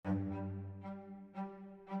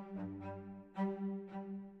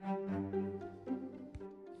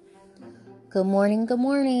Good morning, good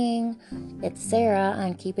morning. It's Sarah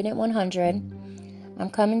on Keeping It 100. I'm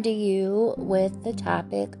coming to you with the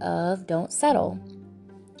topic of don't settle.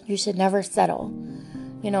 You should never settle.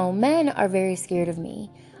 Men are very scared of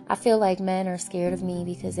me. I feel like men are scared of me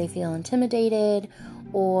because they feel intimidated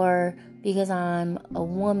or because I'm a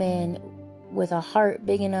woman with a heart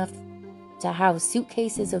big enough to house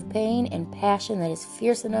suitcases of pain and passion that is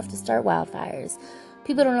fierce enough to start wildfires.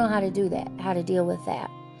 People don't know how to do that, how to deal with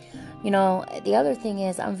that. The other thing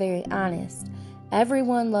is I'm very honest.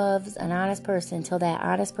 Everyone loves an honest person until that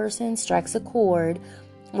honest person strikes a chord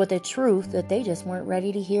with a truth that they just weren't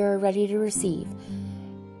ready to hear or ready to receive.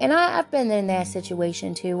 And I've been in that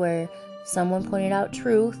situation too, where someone pointed out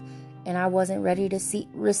truth and I wasn't ready to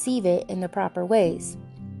receive it in the proper ways.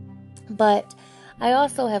 But I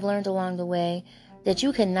also have learned along the way that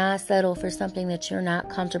you cannot settle for something that you're not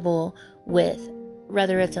comfortable with,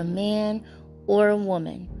 whether it's a man or a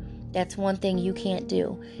woman. That's one thing you can't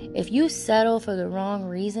do. If you settle for the wrong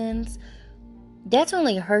reasons, that's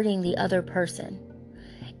only hurting the other person.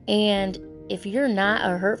 And if you're not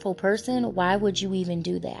a hurtful person, why would you even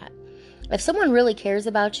do that? If someone really cares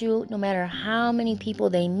about you, no matter how many people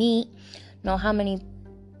they meet, no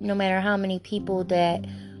matter how many people that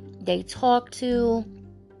they talk to,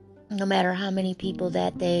 no matter how many people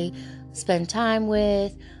that they spend time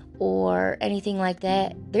with or anything like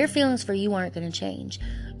that, their feelings for you aren't going to change.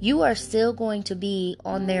 You are still going to be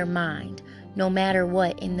on their mind no matter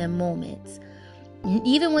what in them moments.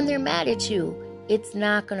 Even when they're mad at you, it's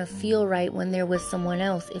not going to feel right when they're with someone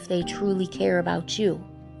else if they truly care about you.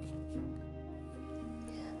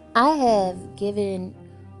 I have given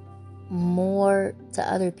more to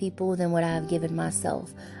other people than what I've given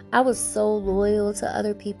myself. I was so loyal to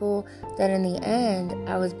other people that in the end,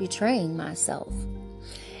 I was betraying myself.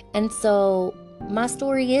 And so my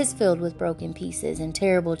story is filled with broken pieces and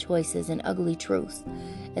terrible choices and ugly truths.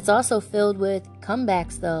 It's also filled with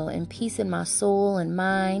comebacks, though, and peace in my soul and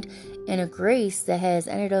mind, and a grace that has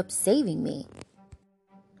ended up saving me.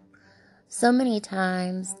 So many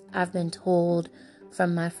times I've been told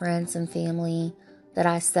from my friends and family that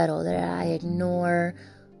I settle, that I ignore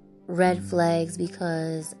red flags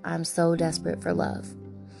because I'm so desperate for love.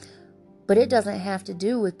 But it doesn't have to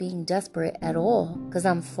do with being desperate at all, because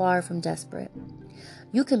I'm far from desperate.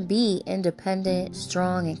 You can be independent,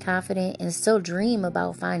 strong, and confident and still dream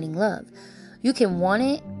about finding love. You can want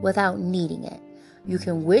it without needing it. You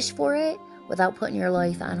can wish for it without putting your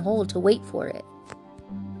life on hold to wait for it.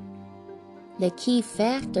 The key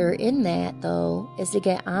factor in that, though, is to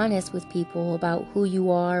get honest with people about who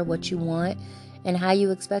you are, what you want, and how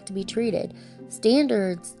you expect to be treated.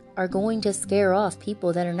 Standards are going to scare off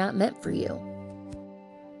people that are not meant for you.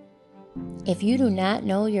 If you do not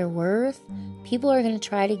know your worth, people are going to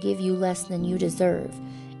try to give you less than you deserve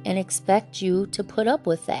and expect you to put up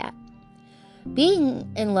with that.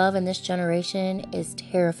 Being in love in this generation is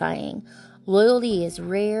terrifying. Loyalty is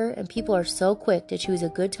rare, and people are so quick to choose a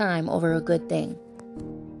good time over a good thing.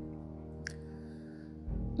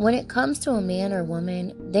 When it comes to a man or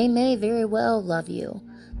woman, they may very well love you.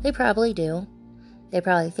 They probably do. They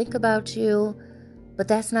probably think about you, but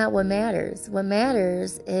that's not what matters. What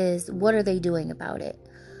matters is, what are they doing about it?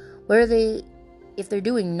 If they're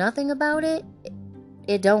doing nothing about it,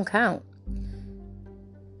 it don't count.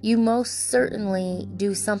 You most certainly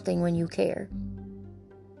do something when you care.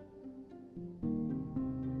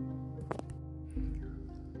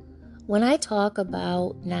 When I talk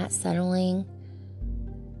about not settling,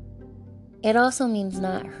 it also means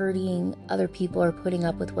not hurting other people or putting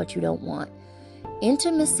up with what you don't want.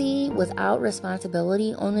 Intimacy without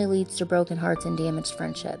responsibility only leads to broken hearts and damaged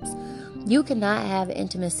friendships. You cannot have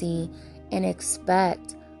intimacy and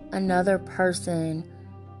expect another person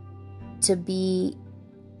to be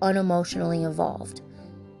unemotionally involved.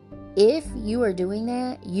 If you are doing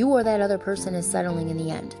that, you or that other person is settling in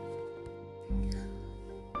the end.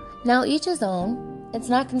 Now, each his own. It's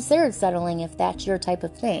not considered settling if that's your type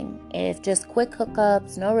of thing. If just quick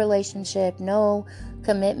hookups, no relationship, no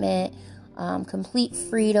commitment, complete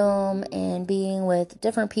freedom and being with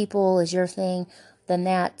different people is your thing, then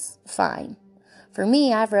that's fine. For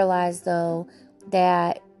me, I've realized, though,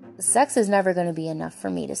 that sex is never going to be enough for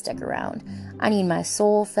me to stick around. I need my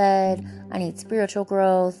soul fed. I need spiritual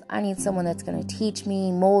growth. I need someone that's going to teach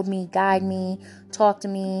me, mold me, guide me, talk to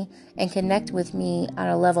me, and connect with me on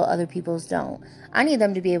a level other people's don't. I need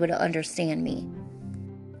them to be able to understand me.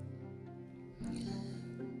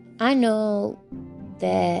 I know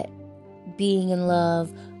that being in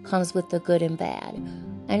love comes with the good and bad.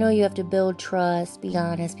 I know you have to build trust, be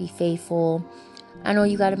honest, be faithful. I know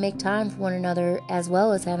you got to make time for one another as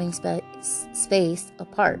well as having space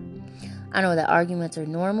apart. I know that arguments are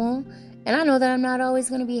normal, and I know that I'm not always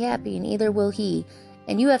going to be happy, and neither will he.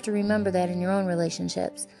 And you have to remember that in your own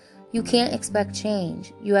relationships. You can't expect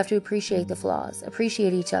change. You have to appreciate the flaws,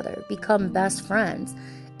 appreciate each other, become best friends,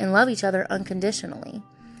 and love each other unconditionally.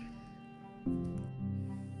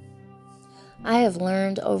 I have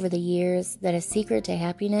learned over the years that a secret to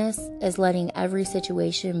happiness is letting every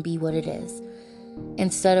situation be what it is,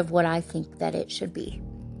 instead of what I think that it should be.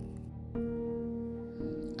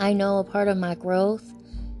 I know a part of my growth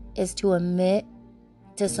is to admit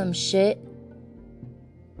to some shit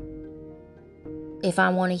if I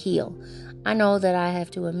want to heal. I know that I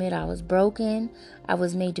have to admit I was broken, I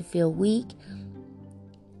was made to feel weak,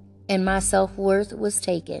 and my self-worth was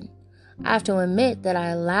taken. I have to admit that I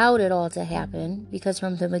allowed it all to happen because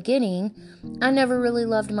from the beginning, I never really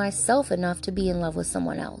loved myself enough to be in love with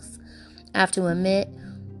someone else. I have to admit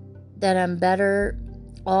that I'm better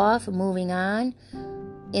off moving on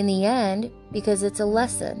in the end because it's a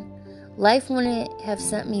lesson. Life wouldn't have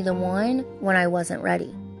sent me the one when I wasn't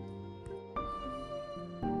ready.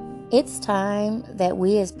 It's time that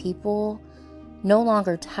we as people no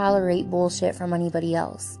longer tolerate bullshit from anybody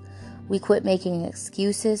else. We quit making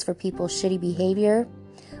excuses for people's shitty behavior.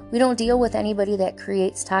 We don't deal with anybody that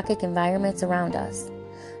creates toxic environments around us.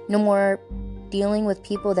 No more dealing with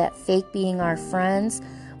people that fake being our friends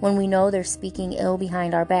when we know they're speaking ill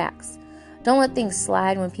behind our backs. Don't let things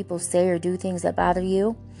slide when people say or do things that bother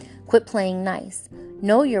you. Quit playing nice.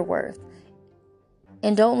 Know your worth.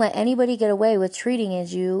 And don't let anybody get away with treating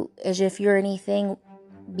you as if you're anything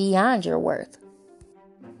beyond your worth.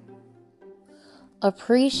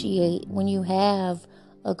 Appreciate when you have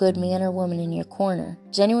a good man or woman in your corner.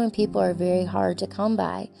 Genuine people are very hard to come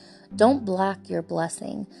by. Don't block your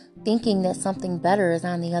blessing, thinking that something better is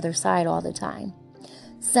on the other side all the time.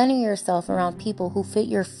 Center yourself around people who fit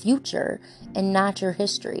your future and not your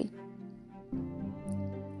history.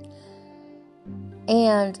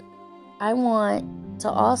 And I want to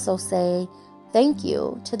also say thank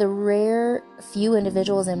you to the rare few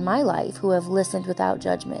individuals in my life who have listened without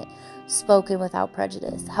judgment, spoken without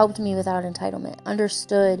prejudice, helped me without entitlement,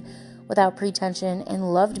 understood without pretension,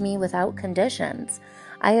 and loved me without conditions.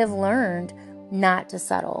 I have learned not to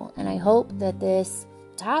settle, and I hope that this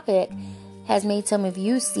topic has made some of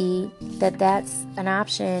you see that that's an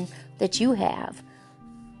option that you have.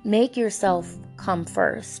 Make yourself come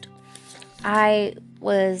first. I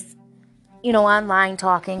was, online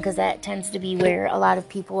talking because that tends to be where a lot of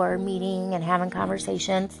people are meeting and having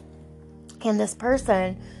conversations. And this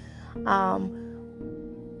person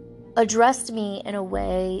addressed me in a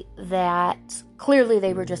way that clearly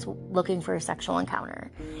they were just looking for a sexual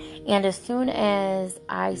encounter. And as soon as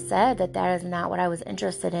I said that is not what I was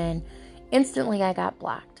interested in, instantly I got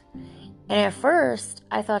blocked. And at first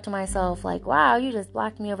I thought to myself, like, wow, you just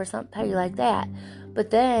blocked me over something petty like that. But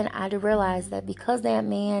then I had to realize that because that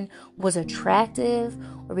man was attractive,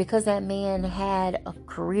 or because that man had a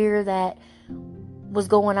career that was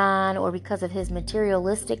going on, or because of his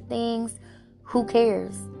materialistic things, who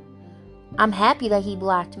cares? I'm happy that he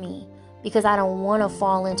blocked me because I don't want to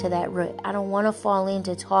fall into that rut. I don't want to fall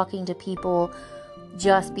into talking to people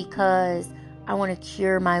just because I want to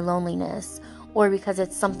cure my loneliness, or because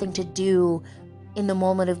it's something to do in the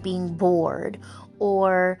moment of being bored,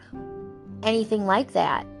 or anything like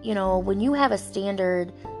that. When you have a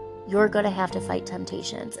standard, you're going to have to fight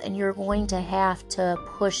temptations, and you're going to have to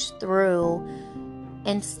push through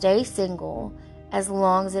and stay single as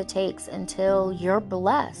long as it takes until you're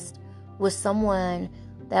blessed with someone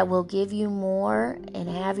that will give you more and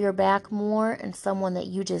have your back more, and someone that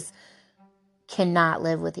you just cannot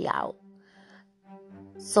live without.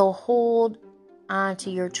 So hold on to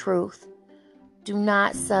your truth. Do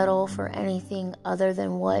not settle for anything other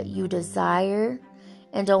than what you desire,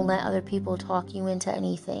 and don't let other people talk you into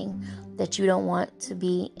anything that you don't want to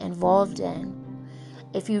be involved in.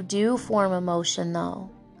 If you do form emotion, though,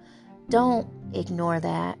 don't ignore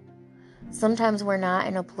that. Sometimes we're not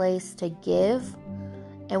in a place to give,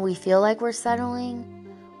 and we feel like we're settling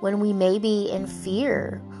when we may be in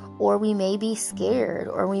fear, or we may be scared,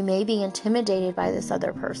 or we may be intimidated by this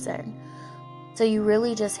other person. So you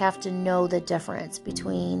really just have to know the difference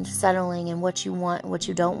between settling and what you want and what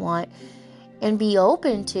you don't want, and be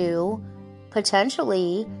open to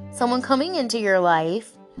potentially someone coming into your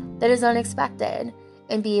life that is unexpected,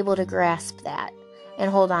 and be able to grasp that and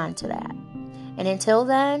hold on to that. And until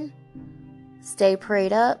then, stay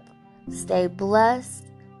prayed up, stay blessed,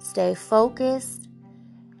 stay focused,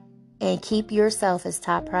 and keep yourself as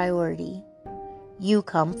top priority. You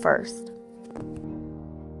come first.